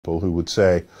people who would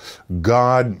say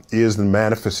God is the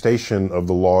manifestation of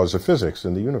the laws of physics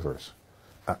in the universe.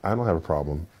 I don't have a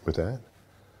problem with that.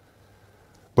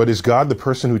 But is God the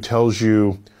person who tells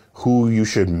you who you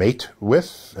should mate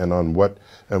with and on what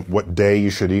day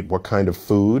you should eat what kind of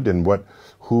food and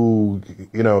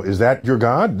is that your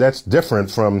God? That's different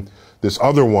from this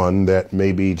other one that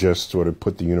maybe just sort of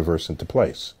put the universe into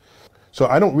place. So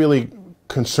I don't really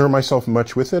concern myself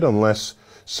much with it unless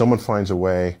someone finds a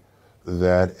way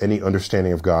that any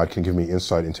understanding of God can give me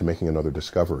insight into making another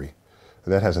discovery.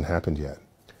 That hasn't happened yet.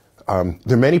 There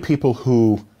are many people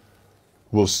who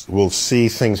will see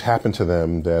things happen to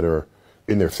them that are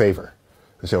in their favor.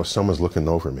 They say, oh, someone's looking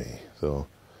over me. So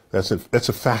that's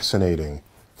a fascinating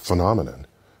phenomenon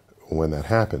when that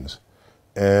happens.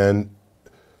 And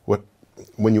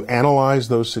when you analyze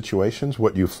those situations,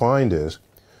 what you find is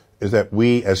that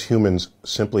we as humans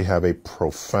simply have a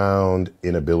profound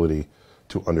inability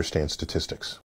to understand statistics.